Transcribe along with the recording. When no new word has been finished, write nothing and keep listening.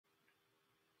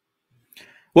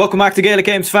Welcome back to Gaelic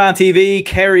Games Fan TV.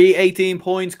 Kerry 18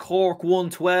 points, Cork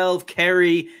 112.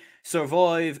 Kerry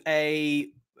survive a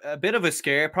bit of a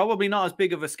scare, probably not as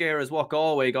big of a scare as what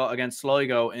Galway got against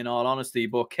Sligo, in all honesty,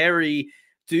 but Kerry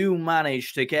do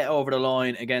manage to get over the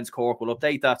line against Cork. We'll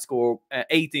update that score.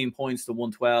 18 points to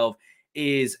 112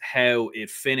 is how it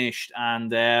finished.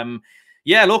 And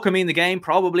yeah, look, I mean, the game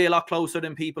probably a lot closer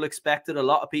than people expected. A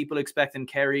lot of people expecting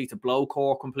Kerry to blow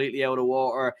Cork completely out of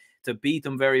water, to beat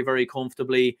them very, very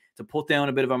comfortably, to put down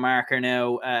a bit of a marker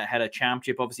now ahead of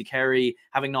championship. Obviously, Kerry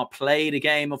having not played a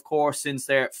game, of course, since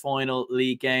their final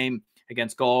league game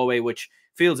against Galway, which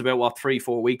feels about, what,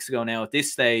 3-4 weeks ago now at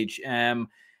this stage. And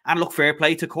look, fair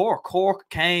play to Cork. Cork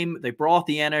came, they brought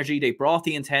the energy, they brought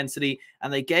the intensity,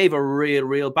 and they gave a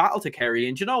real battle to Kerry.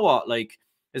 And you know what? Like,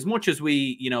 as much as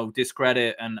we,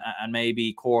 discredit and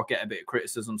maybe Cork get a bit of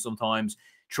criticism sometimes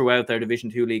throughout their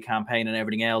Division 2 league campaign and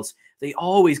everything else, they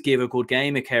always give a good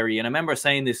game at Kerry. And I remember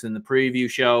saying this in the preview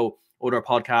show, other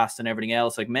podcasts and everything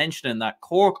else, like mentioning that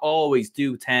Cork always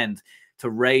do tend to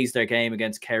raise their game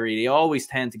against Kerry. They always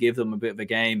tend to give them a bit of a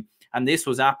game. And this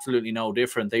was absolutely no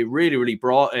different. They really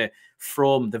brought it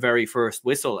from the very first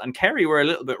whistle. And Kerry were a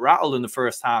little bit rattled in the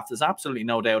first half. There's absolutely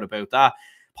no doubt about that.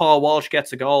 Paul Walsh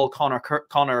gets a goal.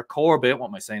 Connor Corbett, what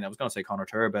am I saying? I was going to say Connor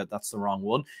Turbett. That's the wrong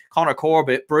one. Connor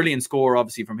Corbett, brilliant score,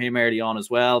 obviously, from him early on as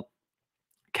well.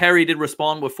 Kerry did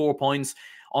respond with 4 points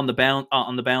on the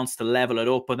bounce to level it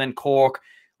up, but then Cork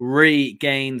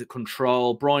regained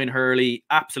control. Brian Hurley,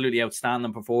 absolutely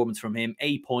outstanding performance from him.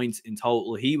 8 points in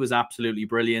total. He was absolutely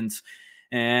brilliant.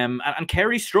 And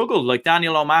Kerry struggled. Like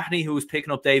Daniel O'Mahony, who was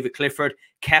picking up David Clifford,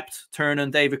 kept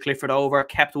turning David Clifford over,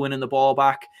 kept winning the ball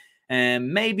back.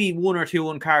 Maybe one or two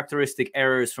uncharacteristic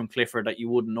errors from Clifford that you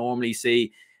wouldn't normally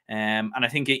see. And I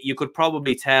think you could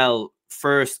probably tell,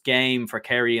 first game for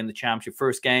Kerry in the championship,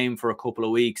 first game for a couple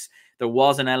of weeks, there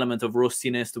was an element of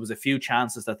rustiness. There was a few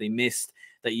chances that they missed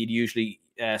that you'd usually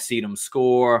see them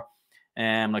score.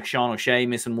 Like Sean O'Shea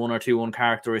missing one or two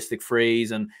uncharacteristic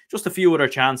frees and just a few other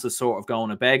chances sort of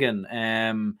going a begging.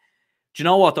 Do you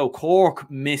know what, though?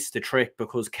 Cork missed the trick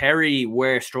because Kerry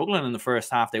were struggling in the first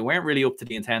half. They weren't really up to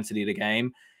the intensity of the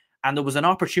game. And there was an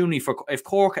opportunity for, if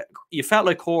Cork, you felt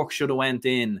like Cork should have went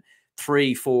in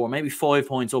 3, 4, maybe 5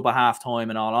 points up at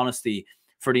half-time, in all honesty,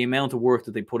 for the amount of work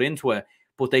that they put into it.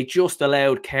 But they just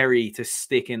allowed Kerry to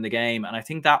stick in the game. And I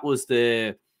think that was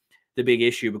the big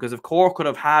issue, because if Cork could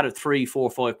have had a 3,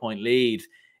 4, 5 point lead,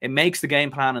 it makes the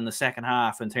game plan in the second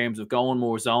half in terms of going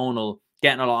more zonal,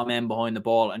 getting a lot of men behind the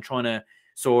ball and trying to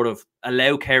sort of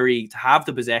allow Kerry to have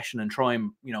the possession and try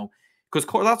and, because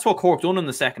that's what Cork done in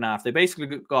the second half. They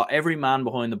basically got every man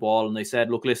behind the ball and they said,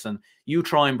 look, listen, you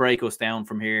try and break us down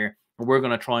from here, and we're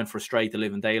going to try and frustrate the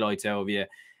living daylights out of you.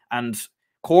 And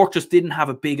Cork just didn't have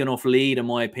a big enough lead, in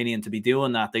my opinion, to be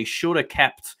doing that. They should have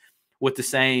kept with the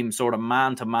same sort of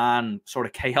man-to-man, sort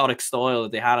of chaotic style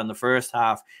that they had in the first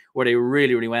half, where they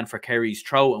really went for Kerry's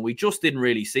throat, and we just didn't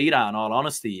really see that, in all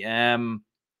honesty.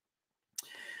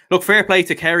 Look, fair play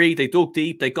to Kerry. They dug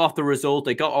deep. They got the result.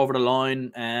 They got over the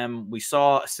line. We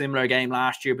saw a similar game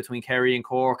last year between Kerry and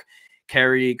Cork.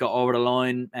 Kerry got over the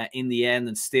line in the end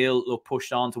and still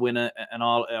pushed on to win an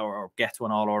all, or get to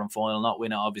an All-Ireland final, not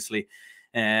win it, obviously.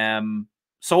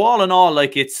 So all in all,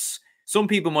 like, it's, some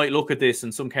people might look at this,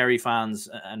 and some Kerry fans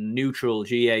and neutral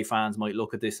GA fans might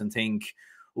look at this and think,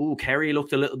 oh, Kerry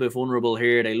looked a little bit vulnerable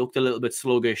here. They looked a little bit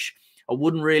sluggish. I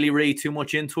wouldn't really read too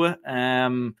much into it.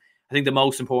 I think the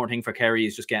most important thing for Kerry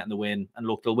is just getting the win. And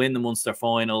look, they'll win the Munster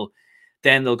final.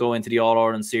 Then they'll go into the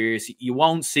All-Ireland series. You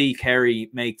won't see Kerry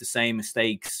make the same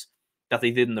mistakes that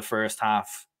they did in the first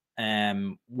half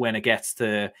when it gets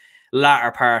to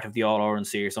latter part of the All-Ireland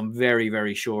series. I'm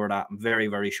very sure of that. I'm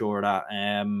very sure of that.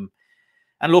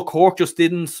 And look, Cork just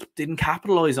didn't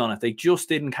capitalise on it. They just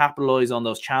didn't capitalise on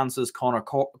those chances. Connor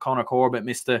Corbett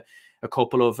missed a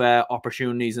couple of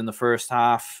opportunities in the first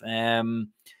half.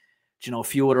 A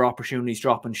few other opportunities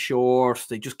dropping short.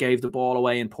 They just gave the ball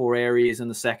away in poor areas in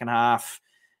the second half.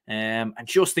 And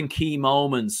just in key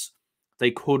moments, they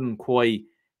couldn't quite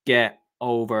get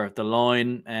over the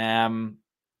line.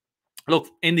 Look,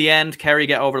 in the end, Kerry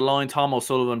get over the line. Tom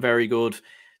O'Sullivan, very good.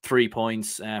 3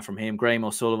 points from him. Graham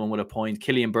O'Sullivan with a point.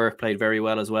 Killian Burke played very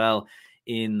well as well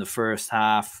in the first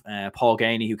half. Paul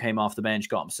Gainey, who came off the bench,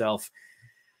 got himself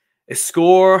a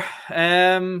score.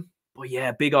 But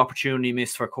yeah, big opportunity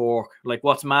missed for Cork. Like,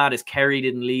 what's mad is Kerry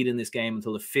didn't lead in this game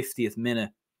until the 50th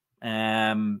minute.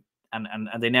 And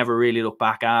they never really looked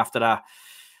back after that.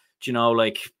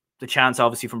 Like, the chance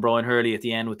obviously from Brian Hurley at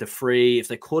the end with the free, if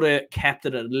they could have kept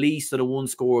it at least at a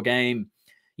one-score game,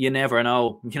 you never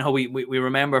know. You know, we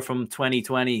remember from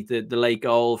 2020 the late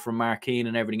goal from Mark Keane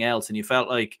and everything else, and you felt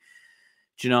like,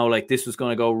 you know, like this was going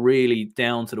to go really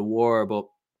down to the wire. But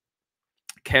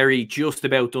Kerry just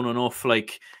about done enough.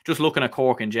 Like, just looking at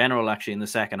Cork in general, actually, in the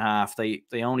second half, they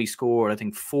only scored, I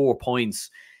think, 4 points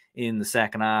in the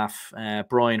second half.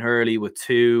 Brian Hurley with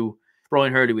 2,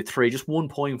 Brian Hurley with 3, just 1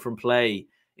 point from play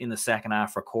in the second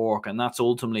half for Cork, and that's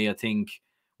ultimately, I think,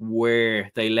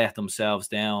 where they let themselves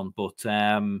down. But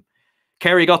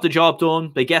Kerry got the job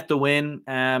done. They get the win.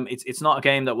 It's not a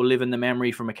game that will live in the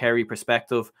memory from a Kerry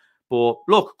perspective. But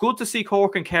look, good to see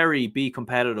Cork and Kerry be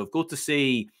competitive. Good to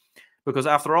see, because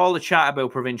after all the chat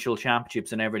about provincial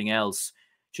championships and everything else,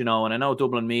 you know, and I know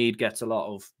Dublin Meath gets a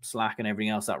lot of slack and everything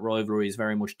else, that rivalry has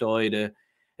very much died a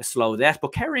slow death.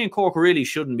 But Kerry and Cork really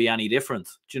shouldn't be any different.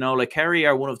 You know, like, Kerry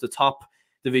are one of the top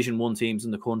Division 1 teams in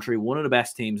the country, one of the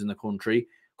best teams in the country.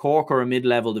 Cork are a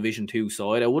mid-level Division 2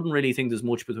 side. I wouldn't really think there's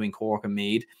much between Cork and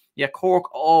Meath. Yet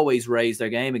Cork always raise their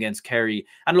game against Kerry.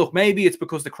 And look, maybe it's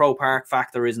because the Croke Park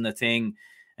factor isn't a thing.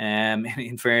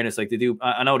 In fairness, like, they do.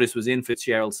 I know this was in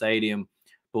Fitzgerald Stadium,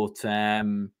 but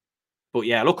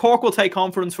yeah, look, Cork will take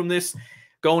confidence from this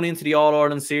going into the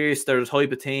All-Ireland series. They're the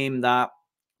type of team that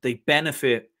they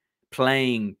benefit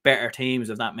playing better teams,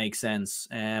 if that makes sense.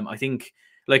 I think,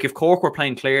 like, if Cork were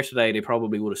playing Clare today, they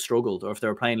probably would have struggled, or if they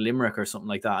were playing Limerick or something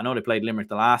like that. I know they played Limerick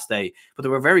the last day, but they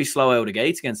were very slow out of the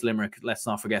gates against Limerick. Let's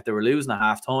not forget they were losing at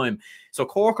half time. So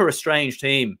Cork are a strange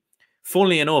team.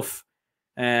 Funnily enough,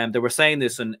 they were saying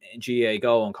this in GA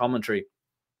Go on commentary.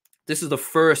 This is the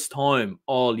first time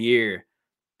all year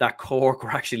that Cork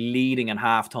were actually leading at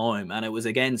half time, and it was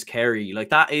against Kerry. Like,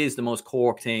 that is the most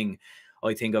Cork thing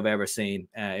I think I've ever seen.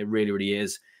 It really, really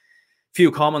is. Few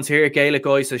comments here. Gaelic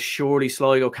guy says, surely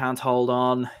Sligo can't hold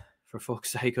on. For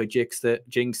fuck's sake, I jinxed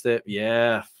it.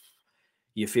 Yeah,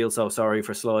 you feel so sorry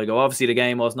for Sligo. Obviously, the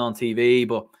game wasn't on TV,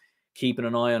 but keeping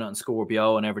an eye on it and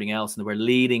Scorpio and everything else. And they were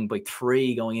leading by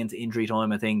 3 going into injury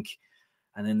time, I think.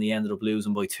 And then they ended up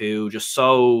losing by 2. Just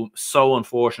so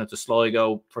unfortunate to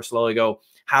Sligo, for Sligo.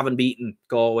 Haven't beaten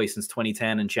Galway since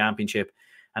 2010 in Championship.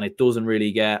 And it doesn't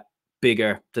really get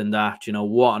bigger than that. You know,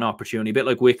 what an opportunity. A bit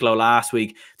like Wicklow last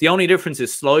week. The only difference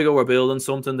is Sligo were building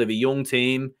something. They have a young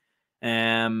team.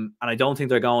 And I don't think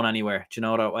they're going anywhere. Do you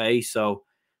know that way? So,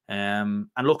 and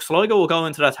look, Sligo will go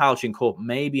into that Tailteann Cup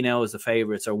maybe now as the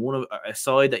favourites, or one of a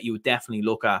side that you would definitely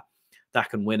look at that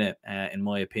can win it, in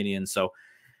my opinion. So,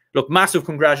 look, massive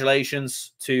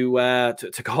congratulations to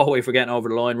Galway for getting over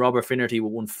the line. Robert Finnerty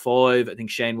with 1-5. I think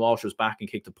Shane Walsh was back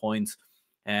and kicked a point.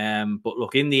 But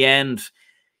look, in the end,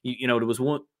 you know, there was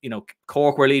one, you know,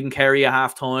 Cork were leading Kerry at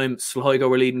half time, Sligo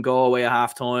were leading Galway at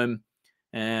half time.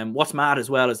 What's mad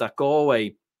as well is that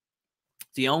Galway,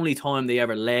 the only time they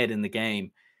ever led in the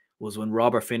game was when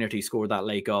Robert Finnerty scored that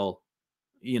late goal.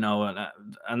 You know,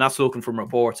 and that's looking from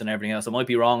reports and everything else. I might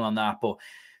be wrong on that, but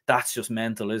that's just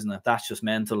mental, isn't it? That's just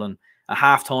mental. And a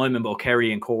half time in both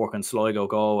Kerry and Cork and Sligo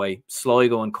Galway,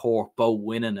 Sligo and Cork both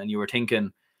winning, and you were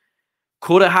thinking,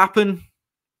 could it happen?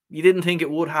 You didn't think it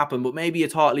would happen, but maybe you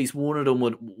thought at least one of them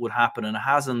would happen, and it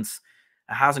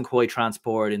hasn't quite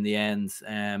transpired in the end.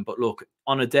 But look,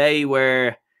 on a day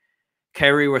where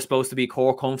Kerry were supposed to beat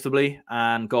Cork comfortably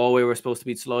and Galway were supposed to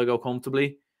beat Sligo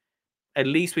comfortably, at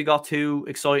least we got 2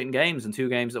 exciting games, and 2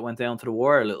 games that went down to the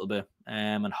wire a little bit.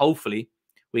 And hopefully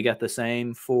we get the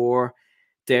same for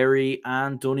Derry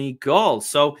and Donegal.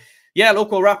 So, yeah,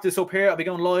 look, we'll wrap this up here. I'll be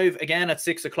going live again at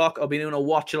 6 o'clock. I'll be doing a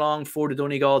watch along for the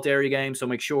Donegal Derry game, so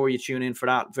make sure you tune in for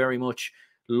that. Very much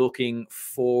looking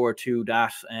forward to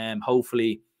that.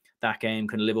 Hopefully that game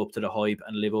can live up to the hype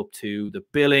and live up to the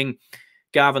billing.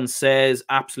 Gavin says,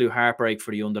 absolute heartbreak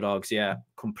for the underdogs. Yeah,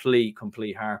 complete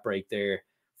heartbreak there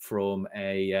from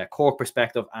a Cork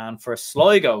perspective and for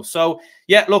Sligo. So,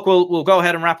 yeah, look, we'll go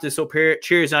ahead and wrap this up here.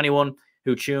 Cheers, anyone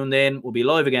who tuned in. We'll be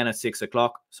live again at 6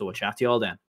 o'clock, so we'll chat to you all then.